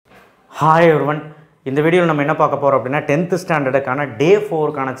Hi everyone. இந்த வீடியோவில் நம்ம என்ன பார்க்க போகிறோம் அப்படின்னா 10th ஸ்டாண்டர்டுக்கான டே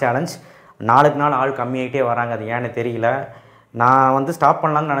 4க்கான சேலஞ்ச். நாளுக்கு நாள் ஆள் கம்மியாகிட்டே வராங்க. அது ஏன்னு தெரியல. நான் வந்து ஸ்டாப்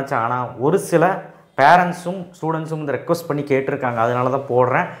பண்ணலான்னு நினச்சேன். ஆனால் ஒரு சில பேரண்ட்ஸும் ஸ்டூடெண்ட்ஸும் இந்த ரெக்வஸ்ட் பண்ணி கேட்டிருக்காங்க. அதனால தான்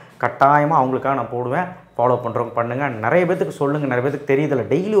போடுறேன். கட்டாயமாக அவங்களுக்காக நான் போடுவேன். ஃபாலோ பண்ணுறவங்க பண்ணுங்கள். நிறைய பேத்துக்கு சொல்லுங்கள். நிறைய பேத்துக்கு தெரியுதில்ல.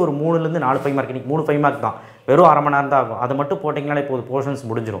 டெய்லி ஒரு 3லேருந்து 4 5 மார்க். இன்றைக்கி 3 5 மார்க் தான். வெறும் அரை மணி நேரம் தான் ஆகும். அது மட்டும் போட்டிங்கனாலே இப்போது போர்ஷன்ஸ்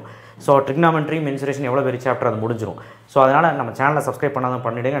முடிஞ்சிடும். ஸோ ட்ரிக்னாமெண்ட்ரி மென்சுரேஷன் எவ்வளோ பெரிய சாப்டர் அது முடிஞ்சிடும். ஸோ அதனால் நம்ம சேனலை சப்ஸ்கிரைப் பண்ணாதான்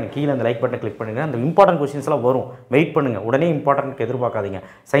பண்ணிவிடுங்க. எனக்கு கீழே அந்த லைக் பட்டன் கிளிக் பண்ணிவிடுங்க. அந்த இம்பார்ட்டன்ட் கொஸ்டின்ஸ்லாம் வரும். வெயிட் பண்ணுங்கள். உடனே இம்பார்ட்டன்ட் எதிர்பார்க்காதீங்க.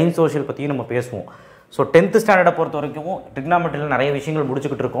 சயின்ஸ் சோஷியல் பற்றியும் நம்ம பேசுவோம். ஸோ 10th ஸ்டாண்டர்டை பொறுத்த வரைக்கும் ட்ரிக்னாமெட்ரியில் நிறைய விஷயங்கள்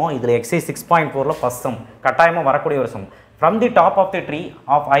முடிச்சுக்கிட்டு இருக்கோம். இதில் எக்ஸைஸ் 6.4ல் ஃபஸ்ட் சம் கட்டாயமாக வரக்கூடிய ஒரு some. From the top of the tree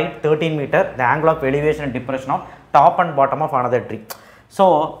of height 13 meter, the angle of elevation and depression of top and bottom of another tree. So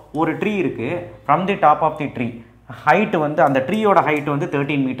ஒரு ட்ரீ இருக்குது. From the top of the tree height வந்து அந்த ட்ரீயோட height வந்து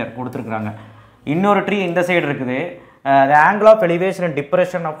 13 metre கொடுத்துருக்குறாங்க. இன்னொரு tree இந்த side இருக்குது. த angle of elevation and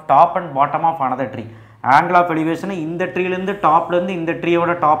depression of top and bottom of another tree. Angle of elevation இந்த ட்ரீலேருந்து டாப்லேருந்து இந்த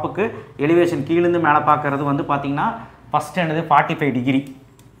ட்ரீயோட டாப்புக்கு எலிவேஷன் கீழேருந்து மேலே பார்க்குறது வந்து பார்த்திங்கன்னா ஃபஸ்ட் என்னது 45 டிகிரி.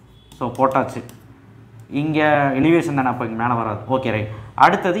 ஸோ போட்டாச்சு. இங்கே எலிவேஷன் தானே, அப்போ இங்கே மேலே வராது. Okay right.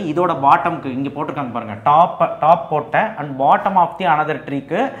 அடுத்தது இதோட பாட்டம்க்கு இங்கே போட்டிருக்காங்க பாருங்கள். டாப் போட்ட and bottom of the another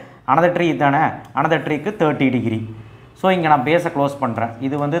tree தானே, அனதர் ட்ரீக்கு 30 டிகிரி. ஸோ இங்கே நான் பேஸை க்ளோஸ் பண்ணுறேன்.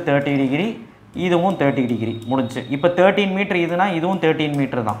 இது வந்து 30 டிகிரி, இதுவும் 30 டிகிரி முடிஞ்சு. இப்போ 13 மீட்டர் இதுனா இதுவும் 13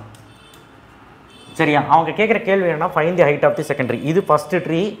 மீட்டர் தான். சரியா? அவங்க கேட்குற கேள்வி என்னன்னா find the height of the second tree. இது ஃபஸ்ட்டு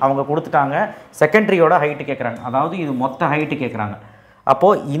ட்ரீ அவங்க கொடுத்துட்டாங்க. செகண்ட் ட்ரீயோட ஹைட்டு கேட்குறாங்க. அதாவது இது மொத்த ஹைட்டு கேட்குறாங்க.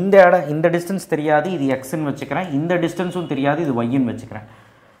 அப்போது இந்த டிஸ்டன்ஸ் தெரியாது, இது எக்ஸ்ன்னு வச்சுக்கிறேன். இந்த டிஸ்டன்ஸும் தெரியாது, இது ஒய்ன்னு வச்சுக்கிறேன்.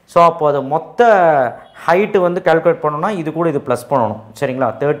 ஸோ அப்போ அது மொத்த ஹைட்டு வந்து கால்குலேட் பண்ணணும்னா இது கூட இது ப்ளஸ் பண்ணணும். சரிங்களா?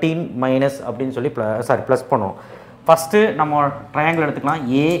 13 மைனஸ் அப்படின்னு சொல்லி ப்ளஸ் பண்ணணும். ஃபஸ்ட்டு நம்ம ட்ரையாங்கிள் எடுத்துக்கலாம்.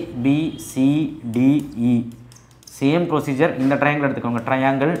 ABCDE. Same procedure. இந்த ட்ரையாங்கிள் எடுத்துக்கோங்க.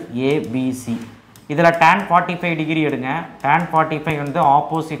 Triangle ABC. இதில் tan 45 டிகிரி எடுங்க. tan 45 வந்து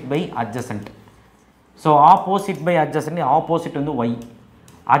opposite by adjacent. So opposite by adjacent, opposite வந்து ஒய்,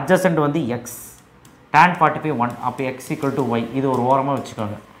 அட்ஜசன்ட் வந்து எக்ஸ். tan 45 1. அப்போ எக்ஸ் ஈக்குவல் டு ஒய். இது ஒரு ஓரமாக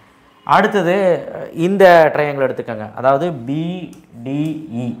வச்சுக்கோங்க. அடுத்தது இந்த ட்ரையாங்கிள் எடுத்துக்கோங்க. அதாவது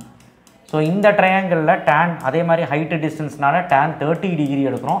BDE. ஸோ இந்த ட்ரையாங்கிளில் tan அதே மாதிரி ஹைட்டு டிஸ்டன்ஸ்னால tan 30 டிகிரி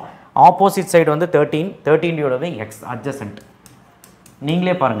எடுக்கிறோம். ஆப்போசிட் சைடு வந்து 13 டிவைட் பை எக்ஸ் அட்ஜசன்ட்.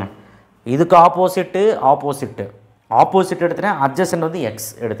 நீங்களே பாருங்கள். இதுக்கு ஆப்போசிட்டு எடுத்துட்டேன். அட்ஜசன்ட் வந்து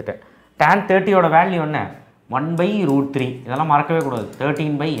எக்ஸ் எடுத்துட்டேன். tan 30யோட வேல்யூ என்ன? 1/√3. இதெல்லாம் மறக்கவே கூடாது.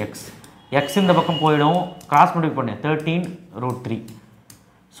 13/x. எக்ஸ் இந்த பக்கம் போயிடும். கிராஸ் மல்டிப்ளை பண்ணு. 13√3.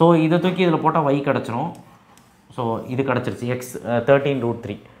 ஸோ இதை தூக்கி இதில் போட்டால் y கிடச்சிரும். ஸோ இது கிடச்சிருச்சு. எக்ஸ்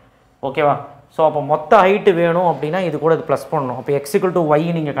 13√3. ஓகேவா? ஸோ அப்போ மொத்த ஹைட்டு வேணும் அப்படின்னா இது கூட இது ப்ளஸ் பண்ணணும். அப்போ x = y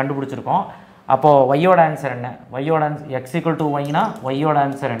நீங்கள் கண்டுபிடிச்சிருக்கோம். அப்போது ஒய்யோட ஆன்சர் என்ன? x = yனா ஒய்யோட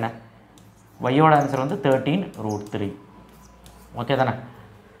ஆன்சர் என்ன? ஒய்யோட ஆன்சர் வந்து 13√3. ஓகே தானே?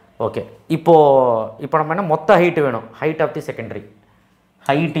 ஓகே. இப்போ நம்ம என்ன மொத்த ஹைட்டு வேணும். Height of the secondary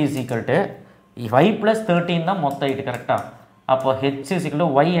height is equal to y + 13 தான் மொத்த ஹைட்டு. கரெக்டாக? அப்போ h is equal to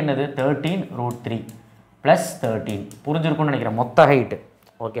y என்னது? 13√3 + 13. புரிஞ்சிருக்கும்னு நினைக்கிறேன். மொத்த ஹைட்டு.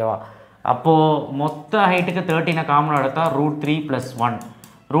 ஓகேவா? அப்போது மொத்த ஹைட்டுக்கு 13 காமனாக எடுத்தால் √3 + 1.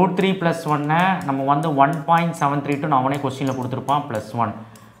 √3 + 1 நம்ம வந்து 1.732 அவனே கொஸ்டினில் கொடுத்துருப்பான். +1.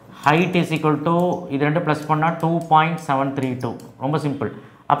 ஹைட் இஸ் ஈக்குவல் டு இது ரெண்டு ப்ளஸ் பண்ணால் 2.732. ரொம்ப சிம்பிள்.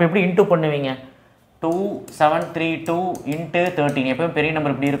 அப்போ எப்படி இன்ட்டு பண்ணுவீங்க? 2732 × 13. எப்போயும் பெரிய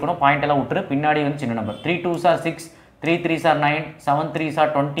நம்பர் இப்படி இருக்கணும். பாயிண்ட் எல்லாம் விட்டுரு. பின்னாடி வந்து சின்ன number. 3 2s are 6, 3 3s are 9, 7 3s are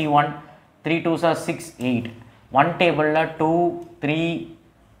 21, 3 2s are 6 8. One டேபிளில் 2 3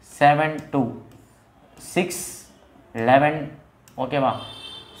 7 2 6 11. ஓகேவா?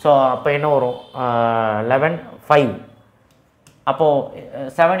 ஸோ அப்போ என்ன வரும்? 11 5. அப்போது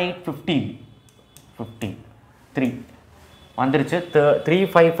 7 8 15 3 வந்துருச்சு.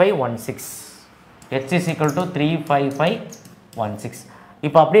 35516. h is equal to 35516.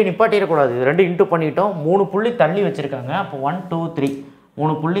 இப்போ அப்படியே நிப்பாட்டிடக்கூடாது. இது ரெண்டு இன்ட்டு பண்ணிட்டோம். 3 புள்ளி தள்ளி வச்சுருக்காங்க. அப்போ 1 2 3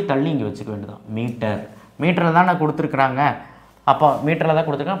 3 புள்ளி தள்ளி இங்கே வச்சுக்க வேண்டியதான். மீட்டரில் தான் நான் கொடுத்துருக்குறாங்க. அப்போ மீட்டரில் தான்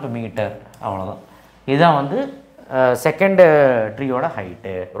கொடுத்துருக்கேன். அப்போ மீட்டர். அவ்வளோதான். இதுதான் வந்து செகண்ட் ட்ரீயோட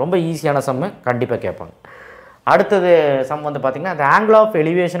ஹைட்டு. ரொம்ப ஈஸியான சம்மு. கண்டிப்பாக கேட்பாங்க. அடுத்தது சம் வந்து பார்த்திங்கன்னா அந்த angle of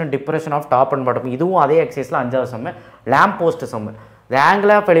elevation and depression of top and bottom. இதுவும் அதே எக்ஸசைஸில் 5வது சம்மு. Lamp post Jammu. The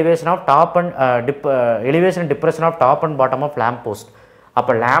angle of elevation of top and elevation and depression of top and bottom of lamp post.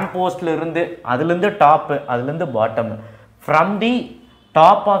 அப்போ லேம்ப் போஸ்ட்லேருந்து அதுலேருந்து top அதுலேருந்து bottom. From the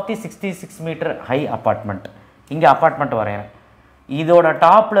top of the 66 metre high apartment. இங்கே apartment வரையறேன். இதோட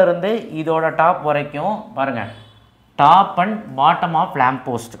டாப்பில் இருந்து இதோட top வரைக்கும் பாருங்கள். top and bottom of lamp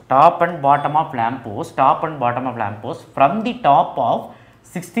post, top and bottom of lamp post, top and bottom of lamp post from the top of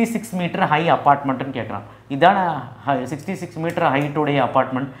 66 metre high அப்பார்ட்மெண்ட்டுன்னு கேட்குறான். இதான 66 metre ஹைட்டுடைய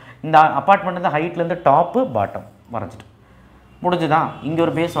apartment. இந்த அப்பார்ட்மெண்ட் வந்து ஹைட்லேருந்து டாப்பு பாட்டம் வரைஞ்சிட்டு முடிஞ்சுதான். இங்கே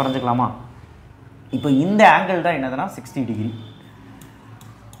ஒரு பேஸ் வரைஞ்சிக்கலாமா? இப்போ இந்த ஆங்கிள் தான் என்னதுன்னா 60 டிகிரி.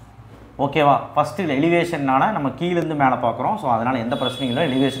 ஓகேவா? ஃபஸ்ட்டு எலிவேஷன்னால நம்ம கீழேருந்து மேலே பார்க்குறோம். ஸோ அதனால் எந்த பிரச்சனையும் இல்லை.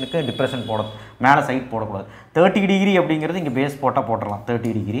 எலிவேஷனுக்கு டிப்ரெஷன் போட மேலே சைட் போடக்கூடாது. 30 டிகிரி அப்படிங்கிறது இங்கே பேஸ் போட்டுடலாம்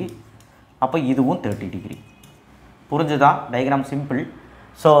 30 டிகிரி. அப்போ இதுவும் 30 டிகிரி. புரிஞ்சுதான்? Diagram simple.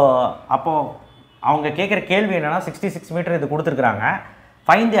 ஸோ அப்போது அவங்க கேட்குற கேள்வி என்னென்னா 66 மீட்டர் இது கொடுத்துருக்குறாங்க.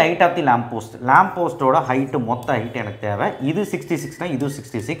 Find the height of the lamp post. Lamp போஸ்ட்டோட height மொத்த ஹைட் எனக்கு தேவை. இது 66னா இதுவும்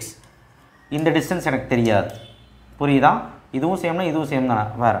 66. இந்த டிஸ்டன்ஸ் எனக்கு தெரியாது. புரியுதா? இதுவும் சேம்னா இதுவும் சேம் தானே,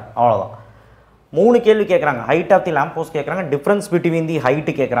 வேறு அவ்வளோதான். 3 கேள்வி கேட்குறாங்க. Height of the lamp post கேட்குறாங்க, டிஃப்ரென்ஸ் பிட்வீன் தி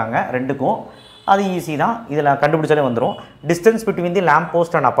ஹைட்டு கேட்குறாங்க. ரெண்டுக்கும் அது ஈஸி தான், இதில் கண்டுபிடிச்சாலே வந்துடும். Distance between the lamp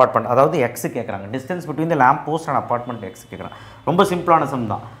post and apartment, அதாவது எக்ஸ் கேட்குறாங்க. Distance between the lamp post and apartment X கேட்குறாங்க. ரொம்ப சிம்பிளான சம்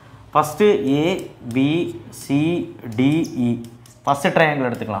தான். ஃபஸ்ட்டு ABCDE ஃபஸ்ட்டு ட்ரையாங்கிள்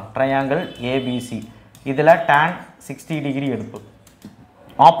எடுத்துக்கலாம். Triangle ABC. இதில் tan 60 டிகிரி எடுப்பு.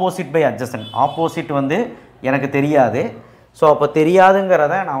 Opposite by adjacent. ஆப்போசிட் வந்து எனக்கு தெரியாது. ஸோ அப்போ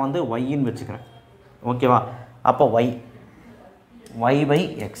தெரியாதுங்கிறத நான் வந்து ஒய்ன்னு வச்சுக்கிறேன். ஓகேவா? அப்போ y பை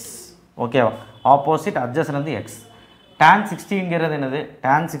எக்ஸ். ஓகேவா? ஆப்போசிட் அட்ஜசன்ட் வந்து எக்ஸ். tan 60ங்கிறது என்னது?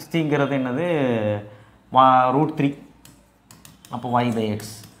 tan 60ங்கிறது என்னது? √3. அப்போ y பை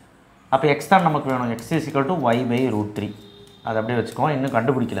எக்ஸ். அப்போ எக்ஸ் தான் நமக்கு வேணும். x = y by √3. அதை அப்படியே வச்சுக்கோ. இன்னும்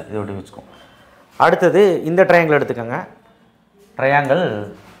கண்டுபிடிக்கல, இதை அப்படியே வச்சுக்கோ. அடுத்தது இந்த ட்ரையாங்கிள் எடுத்துக்கோங்க. ட்ரையாங்கிள்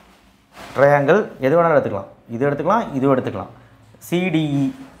எது வேணாலும் எடுத்துக்கலாம். இது எடுத்துக்கலாம், இதுவும் எடுத்துக்கலாம். CDE.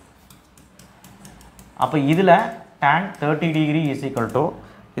 அப்போ இதில் tan 30 டிகிரி =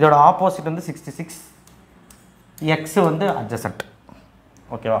 இதோட ஆப்போசிட் வந்து 66. எக்ஸ் வந்து அட்ஜசன்ட்.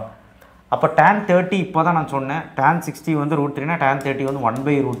 ஓகேவா? அப்போ tan 30 இப்போ தான் நான் சொன்னேன். tan 60 வந்து √3னா tan 30 வந்து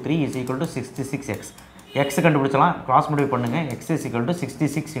 1/√3 = 66x. எக்ஸ் கண்டுபிடிச்சலாம். கிராஸ் மல்டிப்ளை பண்ணுங்கள். x =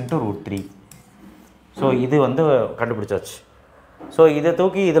 66 × √3. ஸோ இது வந்து கண்டுபிடிச்சாச்சு. ஸோ இதை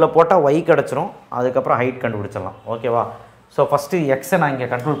தூக்கி இதில் போட்டால் y கிடச்சிரும். அதுக்கப்புறம் ஹைட் கண்டுபிடிச்சிடலாம். ஓகேவா? ஸோ ஃபஸ்ட்டு எக்ஸை நான் இங்கே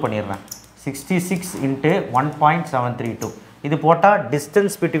கண்ட்ரோல் பண்ணிடுறேன். 66 × 1.732. இது போட்டால்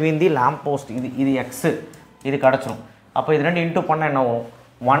distance between the lamp post, இது எக்ஸு, இது கிடச்சிரும். அப்போ இது ரெண்டு இன்ட்டு பண்ணால் என்ன வரும்?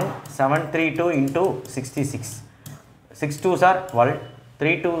 1732 × 66. 6 2s are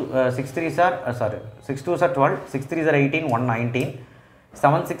 12, 6 3s are 12, 6 3s are 18, 119,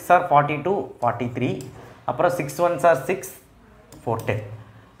 7 6s are 42, 43. அப்புறம் 6 1s are 6, 410.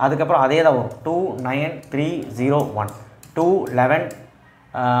 அதுக்கப்புறம் அதே தான் வரும். 29301, 2 11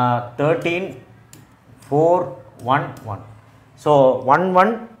 13 4 1 1. So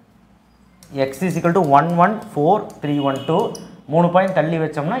 11 x = 114,312. 3 பாயிண்ட் தள்ளி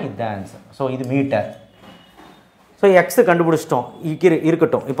வச்சோம்னா இதுதான் ஆன்சர். ஸோ இது மீட்டர். ஸோ எக்ஸு கண்டுபிடிச்சிட்டோம்,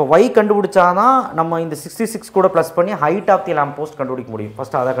 இருக்கட்டும். இப்போ y கண்டுபிடிச்சாதான் நம்ம இந்த 66 கூட ப்ளஸ் பண்ணி height of the lamp post கண்டுபிடிக்க முடியும்.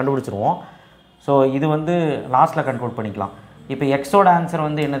 ஃபஸ்ட்டு அதை கண்டுபிடிச்சிருவோம். ஸோ இது வந்து லாஸ்ட்டில் கண்ட்ரோல் பண்ணிக்கலாம். இப்போ எக்ஸோட ஆன்சர்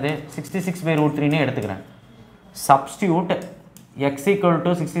வந்து என்னது? 66/√3னே எடுத்துக்கிறேன். சப்ஸ்டியூட் x =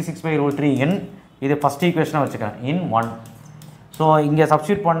 66/√3 இன், இது ஃபஸ்ட் ஈக்குவேஷனாக வச்சுக்கிறேன், இன் 1. ஸோ இங்கே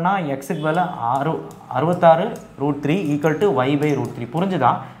சப்ஸ்டியூட் பண்ணால் எக்ஸுக்கு மேலே 66√3 = y/√3.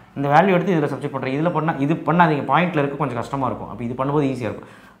 புரிஞ்சுதா? இந்த வேல்யூ எடுத்து இதில் சப்ஸ்டியூட் பண்ணுறேன். இதில் பண்ணால் இது பண்ணாதீங்க, பாயிண்டில் இருக்க கொஞ்சம் கஷ்டமாக இருக்கும். அப்போ இது பண்ணும்போது ஈஸியாக இருக்கும்.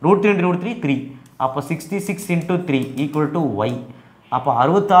 √3 × √3 3. அப்போ 66 × 3 = y. அப்போ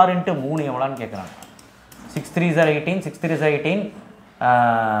 66 × 3 எவ்வளோன்னு கேட்குறாங்க. 6 3s are 18, 6 3s are 18,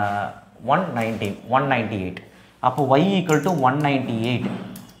 119, 198. அப்போ y = 198.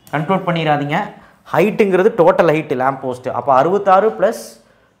 கண்ட்ரோல் பண்ணிடாதீங்க. ஹைட்டுங்கிறது டோட்டல் ஹைட்டு லேம்ப் போஸ்ட்டு. அப்போ 66 +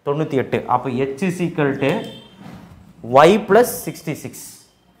 98. அப்போ h = y + 66.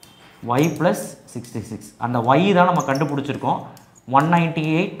 y + 66. அந்த y தான் நம்ம கண்டுபிடிச்சிருக்கோம்.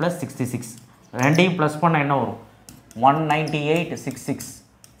 198 + 66. ரெண்டையும் ப்ளஸ் பண்ண என்ன வரும்? 198 66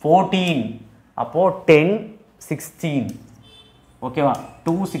 14. அப்போது 10 16. ஓகேவா?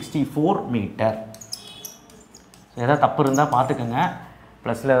 264 மீட்டர். எதாவது தப்பு இருந்தால் பார்த்துக்கோங்க.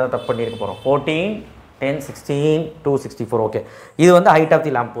 ப்ளஸில் ஏதாவது தப்பு பண்ணியிருக்க போகிறோம். 14 10 16 264. ஓகே, இது வந்து height of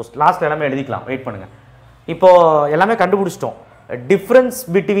the lamp post. லாஸ்ட்டில் எல்லாமே எழுதிக்கலாம், வெயிட் பண்ணுங்கள். இப்போது எல்லாமே கண்டுபிடிச்சிட்டோம். டிஃப்ரென்ஸ்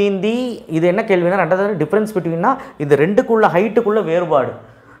பிட்வீன் தி, இது என்ன கேள்வினா ரெண்டாவது டிஃப்ரென்ஸ் பிட்வீன்னா இது ரெண்டுக்குள்ள ஹைட்டுக்குள்ளே வேறுபாடு.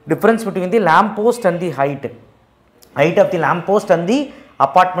 Difference between the lamp post and the height of the lamp post and the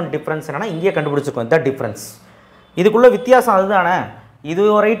apartment difference என்னன்னா இங்கேயே கண்டுபிடிச்சிருக்கோம். இந்த டிஃப்ரென்ஸ் இதுக்குள்ளே வித்தியாசம் அதுதானே. இது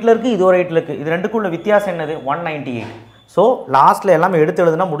ஒரு ரைட்டில் இருக்குது, இது ஒரு ரைட்டில் இருக்குது. இது ரெண்டுக்குள்ள வித்தியாசம் என்னது? 198. ஸோ லாஸ்ட்டில் எல்லாமே எடுத்து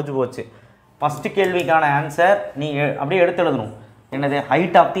எழுதுனா முடிஞ்சு போச்சு. ஃபஸ்ட்டு கேள்விக்கான ஆன்சர் நீ அப்படியே எடுத்து எழுதணும். என்னது?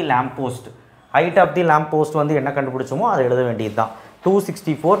 Height of the lamp post. Height of the lamp post வந்து என்ன கண்டுபிடிச்சோமோ அதை எழுத வேண்டியது தான்.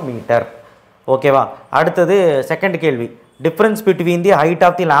 264 மீட்டர். ஓகேவா? அடுத்தது செகண்ட் கேள்வி. difference between the height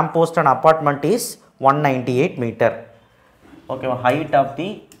of the lamp post and apartment is 198 meter. Okay, height of the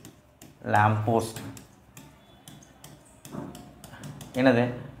lamp post என்னது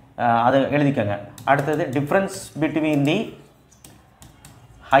அது எழுதிக்கங்க. அடுத்தது difference between the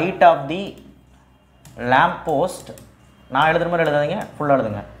height of the lamp post, நான் எழுதுற மாதிரி எழுதாதீங்க, ஃபுல்லாக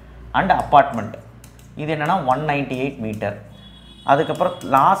எழுதுங்க, அண்ட் அப்பார்ட்மெண்ட், இது என்னென்னா 198 மீட்டர். அதுக்கப்புறம்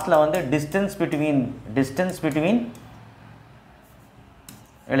லாஸ்ட்டில் வந்து டிஸ்டன்ஸ் பிட்வீன்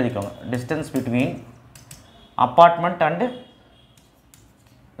எழுதிக்கோங்க, distance between apartment and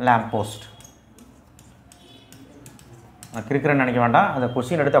lamp post. நான் கிறுக்கிறேன்னு நினைக்க வேண்டாம், அந்த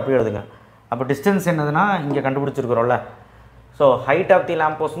கொஸ்டின் எடுத்து அப்படியே எழுதுங்க. அப்போ டிஸ்டன்ஸ் என்னதுன்னா இங்கே கண்டுபிடிச்சிருக்கிறோம்ல. So height of the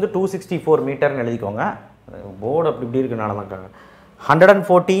lamp post வந்து 264 மீட்டர்னு எழுதிக்கோங்க. போர்டு அப்படி இப்படி இருக்குனால தான்க்காங்க.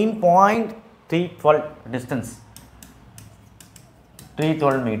 114.312 டிஸ்டன்ஸ்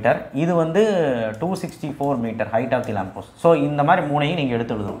 312 மீட்டர். இது வந்து 264 metre height of the lamp post. So இந்த மாதிரி மூணையும் நீங்கள்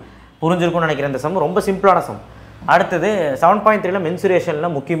எடுத்து எழுதணும். புரிஞ்சிருக்கும்னு நினைக்கிறேன். இந்த சம் ரொம்ப சிம்பிளான சம். அடுத்தது 7.3ல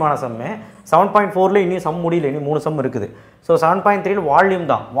மென்சுரேஷனில் முக்கியமான சம்மு. 7.4ல இன்னும் சம் முடியல, இன்னும் 3 சம் இருக்குது. ஸோ 7.3ல வால்யூம்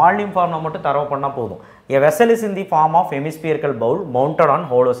தான். வால்யூம் ஃபார்ம்னா மட்டும் தரவு பண்ணால் போதும். A vessel is in the form of hemispherical bowl mounted on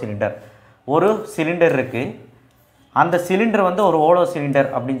hollow cylinder. ஒரு சிலிண்டர் இருக்குது, அந்த சிலிண்டர் வந்து ஒரு ஹோலோ சிலிண்டர்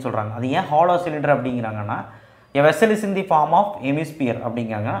அப்படின்னு சொல்கிறாங்க. அது ஏன் hollow cylinder அப்படிங்கிறாங்கன்னா, A vessel is in the form of hemisphere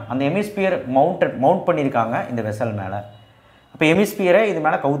அப்படிங்கிறாங்க. அந்த ஹெமிஸ்பியர் மவுண்ட் பண்ணியிருக்காங்க இந்த வெசல் மேலே. அப்போ ஹெமிஸ்பியரை இது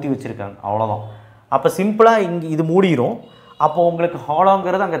மேலே கவுத்தி வச்சுருக்காங்க, அவ்வளோதான். அப்போ சிம்பிளாக இங்கே இது மூடிடும். அப்போது உங்களுக்கு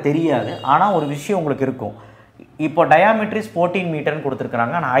ஹாலோங்கிறது அங்கே தெரியாது. ஆனால் ஒரு விஷயம் உங்களுக்கு இருக்கும். இப்போ டயாமீட்டர் இஸ் 14 மீட்டர்னு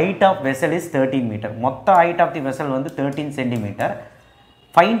கொடுத்துருக்குறாங்க. ஆனால் height of vessel is 13 metre. மொத்த ஹைட் ஆஃப் தி வெசல் வந்து 13 centimetre.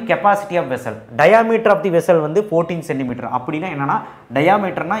 Fine capacity of vessel. Diameter of the vessel வந்து 14 சென்டிமீட்டர். அப்படின்னா என்னென்னா,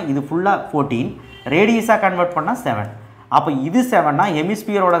 டயாமீட்டர்னால் இது ஃபுல்லாக 14, ரேடியஸாக கன்வெர்ட் பண்ணால் 7. அப்போ இது 7னா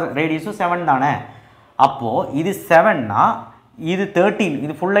ஹெமிஸ்பியரோட ரேடியஸும் 7 தானே. அப்போது இது 7னா இது 13,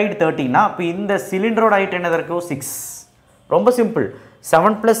 இது ஃபுல் ஹைட் 13னா அப்போ இந்த சிலிண்டரோட ஹைட் என்னது இருக்கும்? 6. ரொம்ப சிம்பிள்.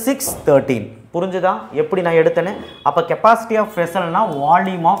 7 + 6 13. புரிஞ்சுதா எப்படி நான் எடுத்தேன்னு? அப்போ கெப்பாசிட்டி ஆஃப் வெசல்னா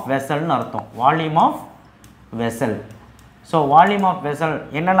வால்யூம் ஆஃப் வெசல்னு அர்த்தம். Volume of vessel. So volume of vessel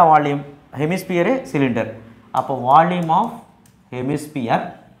என்னென்ன வால்யூம்? ஹெமிஸ்பியரு, சிலிண்டர். அப்போ வால்யூம் ஆஃப்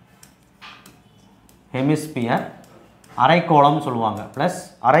ஹெமிஸ்பியர் அரைக்கோளம் சொல்லுவாங்க, ப்ளஸ்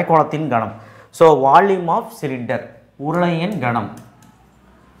அரைக்கோளத்தின் கணம். ஸோ வால்யூம் ஆஃப் சிலிண்டர் உருளையின் கணம்.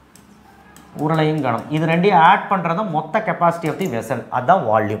 இது ரெண்டையும் ஆட் பண்ணுறது மொத்த கெப்பாசிட்டி ஆஃப் தி வெசல், அதுதான்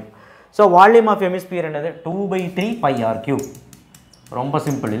volume. So volume of hemisphere என்னது? 2/3 πr3. ரொம்ப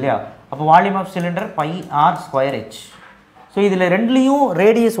சிம்பிள் இல்லையா? அப்போ volume of cylinder πr²h. So இதில் ரெண்டுலேயும்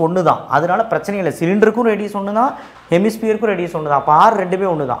ரேடியஸ் ஒன்று தான், அதனால பிரச்சனை இல்லை. சிலிண்டருக்கும் ரேடியஸ் ஒன்று தான், ஹெமிஸ்பியருக்கும் ரேடியஸ் ஒன்று தான். அப்போ ஆர் ரெண்டுமே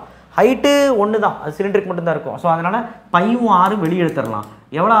ஒன்று தான். ஹைட்டு ஒன்று தான், அது சிலிண்டருக்கு மட்டும்தான் இருக்கும். ஸோ அதனால் பையும் ஆறும் வெளியே எடுத்துடலாம்.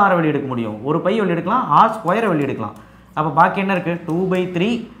 எவ்வளோ ஆரை வெளியே எடுக்க முடியும்? ஒரு பை வெளியே எடுக்கலாம், r² வெளியே எடுக்கலாம். அப்போ பாக்கி என்ன இருக்குது?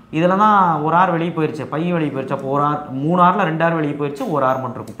 2/3. இதில் தான் ஒரு ஆர் வெளியே போயிடுச்சு, பை வெளியே போயிடுச்சு. அப்போ ஒரு ஆர், 3 ஆரில் 2 ஆர் வெளியே போயிடுச்சு, ஒரு ஆர்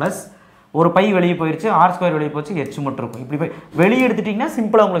மட்டும் இருக்கும். ப்ளஸ் ஒரு பை வெளியே போயிடுச்சு, r² வெளியே போயிடுச்சு, h மட்டும் இருக்கும். இப்படி போய் வெளியே எடுத்துட்டிங்கன்னா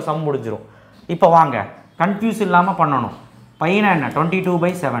சிம்பிளாக உங்களுக்கு சம் முடிஞ்சிடும். இப்போ வாங்க, கன்ஃபியூஸ் இல்லாமல் பண்ணணும். பையனா என்ன?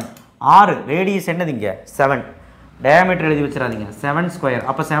 22/7. 6 ரேடியஸ் என்னது? இங்கே 7. டயாமீட்டர் எழுதி வச்சிடாதீங்க, 7².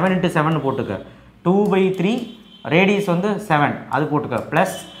 அப்போ 7 × 7 போட்டுக்க. 2/3 ரேடியஸ் வந்து 7, அது போட்டுக்க.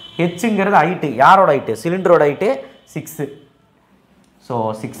 Plus ஹெச்ங்கிறது height. யாரோட ஹைட்டு? சிலிண்டரோட ஹைட்டு 6. ஸோ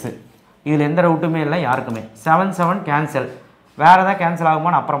 6. இதில் எந்த ரவுட்டுமே இல்லை யாருக்குமே. 7 7 கேன்சல். வேறு எதாவது கேன்சல்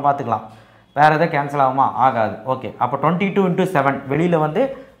ஆகுமான்னு அப்புறம் பார்த்துக்கலாம். வேறு எதாவது கேன்சல் ஆகுமா? ஆகாது. ஓகே, அப்போ 22 × 7. வெளியில் வந்து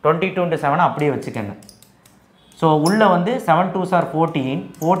 22 × 7 அப்படியே வச்சுக்கோங்க. ஸோ உள்ளே வந்து 7 2s are 14,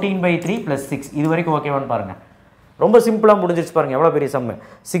 14/3 + 6. இது வரைக்கும் ஓகேவான்னு பாருங்கள். ரொம்ப சிம்பிளாக முடிஞ்சிச்சு பாருங்கள், எவ்வளோ பெரிய சம்மு.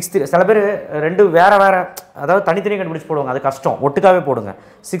 6 சில பேர் ரெண்டு வேறு அதாவது தனித்தனி கண்டுபிடிச்சி போடுவாங்க, அது கஷ்டம். ஒட்டுக்காவே போடுங்க.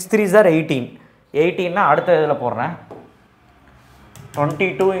 6 3s are 18. 18னா அடுத்த இதில் போடுறேன்.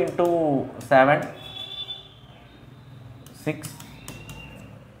 22 × 7 6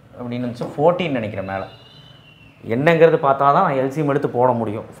 அப்படின்னு இருந்துச்சு. 14 நினைக்கிறேன் மேலே. என்னங்கிறது பார்த்தா தான் நான் எல்சிஎம் எடுத்து போட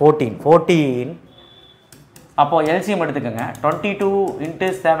முடியும். 14. அப்போது எல்சிஎம் எடுத்துக்கோங்க. 22 ×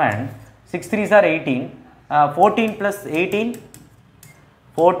 7 6 3s are 18. 14 + 18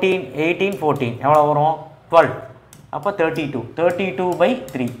 14 18 14 எவ்வளோ வரும்? 12. அப்போ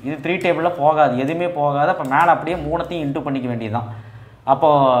 32/3. இது 3 டேபிளில் போகாது, எதுவுமே போகாது. அப்போ மேலே அப்படியே 3ஐயும் இன்ட்டு பண்ணிக்க வேண்டியது தான்.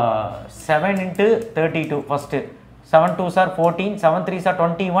 அப்போது 7 × 32 first. 7 2s are 14, 7 3s are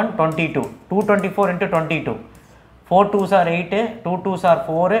 21, 22. 224 × 22. 4 2s are 8, 2 2s are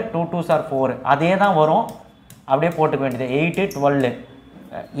 4, 2 2s are 4. அதே தான் வரும், அப்படியே போட்டுக்க வேண்டியது. 8 12,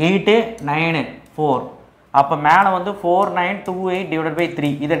 8 9 4. அப்போ மேலே வந்து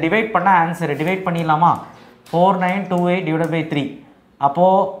 4928/3. இதை டிவைட் பண்ணால் ஆன்சர் டிவைட் பண்ணிடலாமா? 4928/3.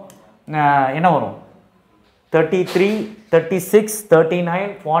 அப்போது என்ன வரும்? 33, 36, 39,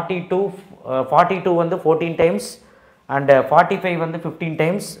 42, 42 வந்து 14 டைம்ஸ் அண்ட் 45 வந்து 15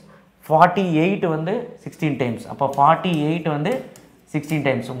 டைம்ஸ், 48 வந்து 16 டைம்ஸ். அப்போ 48 வந்து 16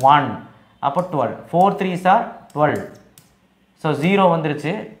 டைம்ஸ் 1, அப்போ 12, 4 3s are 12. ஸோ 0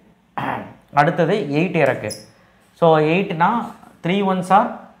 வந்துருச்சு. அடுத்தது 8 இறக்கு. So 8னா 3 1s are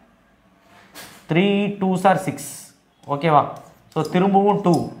 3 2s are 6. ஓகேவா? ஸோ திரும்பவும்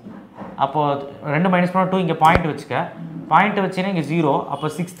 2. அப்போது 2 மைனஸ் பண்ணால் 2, இங்கே பாயிண்ட் வச்சுக்க. பாயிண்ட் வச்சுன்னா இங்கே 0. அப்போ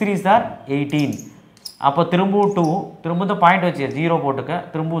 6 3s are 18. அப்போ திரும்பவும் 2, திரும்ப இந்த பாயிண்ட் வச்சு 0 போட்டுக்க,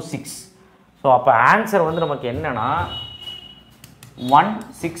 திரும்பவும் 6. ஸோ அப்போ ஆன்சர் வந்து நமக்கு என்னென்னா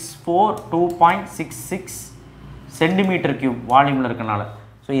 164.2.66 சென்டிமீட்டர் கியூப் வால்யூமில் இருக்கனால.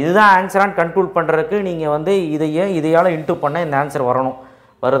 ஸோ இதுதான் ஆன்சரான்னு கண்ட்ரோல் பண்ணுறதுக்கு நீங்கள் வந்து இதையால் இன்ட்டு பண்ண இந்த ஆன்சர் வரணும்.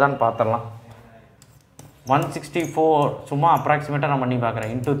 வருதான்னு பார்த்துடலாம். 164 சும்மா அப்ராக்சிமேட்டாக நான் பண்ணி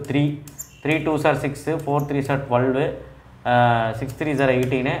பார்க்குறேன். Into 3, 3 2s are 6, 4 3s are 12, 6 3s are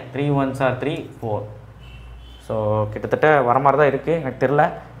 18, 3 1s are 3, 4. So கிட்டத்தட்ட வர மாதிரி தான் இருக்குது. எனக்கு தெரில,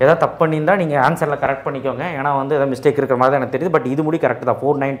 எதாவது தப்பு பண்ணியிருந்தால் நீங்கள் ஆன்சரில் கரெக்ட் பண்ணிக்கோங்க. ஏன்னா வந்து எதாவது மிஸ்டேக் இருக்கிற மாதிரி தான் எனக்கு தெரியுது. பட் இது முடி கரெக்டு தான்.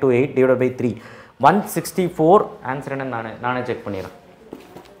 4928 டிவைட் பை 3 164. ஆன்சர் என்னன்னு நானே செக் பண்ணிடுறேன்.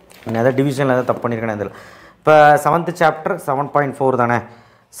 நான் எதாவது டிவிஷனில் எதாவது தப்பு பண்ணியிருக்கேன்னு இதில். இப்போ 7th சாப்டர் 7.4 தானே.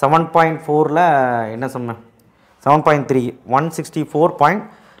 7.4ல் என்ன சொன்னேன்? 7.3 164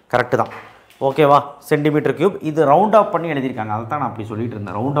 கரெக்டு தான். ஓகேவா? Centimetre cube. இது ரவுண்ட் ஆஃப் பண்ணி எழுதியிருக்காங்க. அதை தான் நான் அப்படி சொல்லிட்டு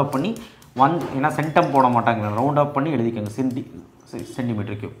இருந்தேன். ரவுண்ட் ஆஃப் பண்ணி 1, ஏன்னா சென்டம் போட மாட்டாங்க, ரவுண்ட் ஆஃப் பண்ணி எழுதிக்கோங்க.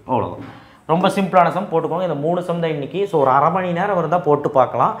 Centimetre cube. அவ்வளோதான். ரொம்ப சிம்பிளான சம் போட்டுக்கோங்க. இந்த 3 சம் தான் இன்றைக்கி. ஸோ ஒரு அரை மணி நேரம் இருந்தால் போட்டு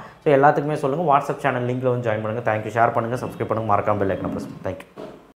பார்க்கலாம். ஸோ எல்லாத்துக்குமே சொல்லுங்கள். வாட்ஸ்அப் சேனல் லிங்கில் வந்து ஜாயின் பண்ணுங்கள். தேங்க்யூ. ஷேர் பண்ணுங்கள், சப்ஸ்கிரைப் பண்ணுங்கள், மறக்காமல் பெல் ஐக்கனை ப்ரெஸ் பண்ணுங்கள். தேங்க்யூ.